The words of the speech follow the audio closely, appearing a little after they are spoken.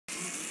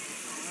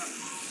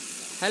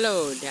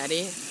Hello,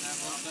 Daddy.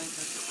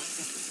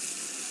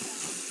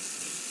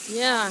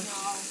 Yeah.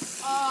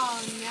 Oh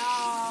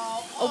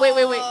no. Oh, wait.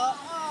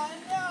 Oh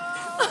no.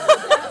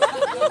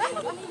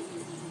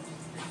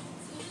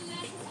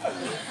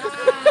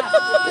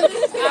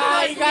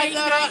 You got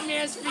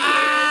nightmares for you.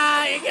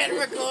 You're getting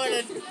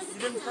recorded.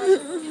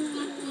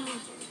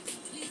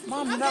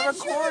 Mom, you're not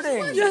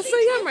recording. Yes,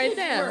 I am right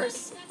there.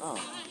 Oh.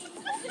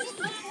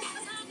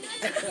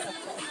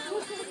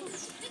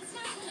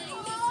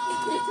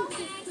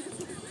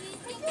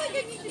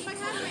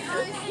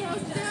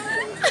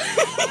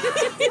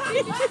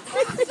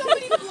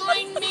 Somebody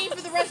blind me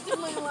for the rest of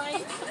my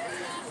life.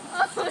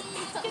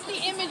 Get the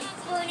image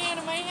burning out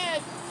of my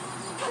head.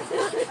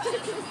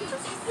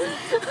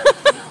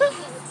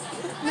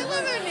 I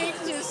love how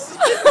Nate's just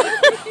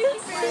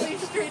fairly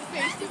straight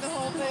faced through the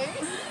whole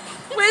thing.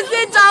 Where's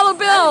their dollar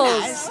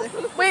bills?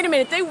 Wait a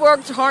minute, they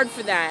worked hard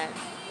for that.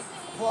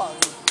 Well,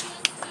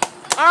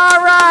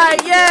 All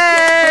right,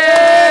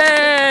 yay!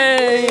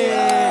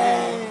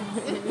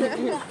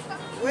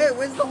 wait,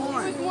 where's the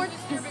horn? It was more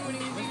disturbing when he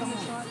was using the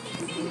shot.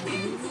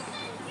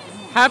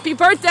 Happy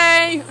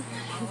birthday!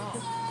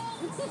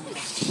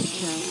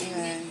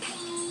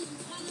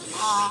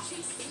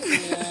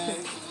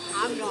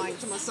 I'm going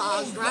to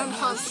massage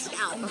Grandpa's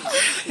scalp.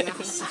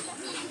 Yes.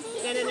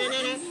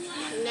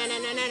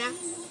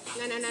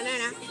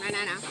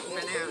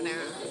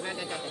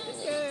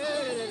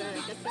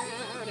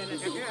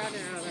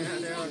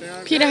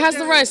 Peter has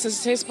the rice. Does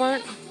it taste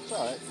burnt? It's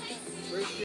alright.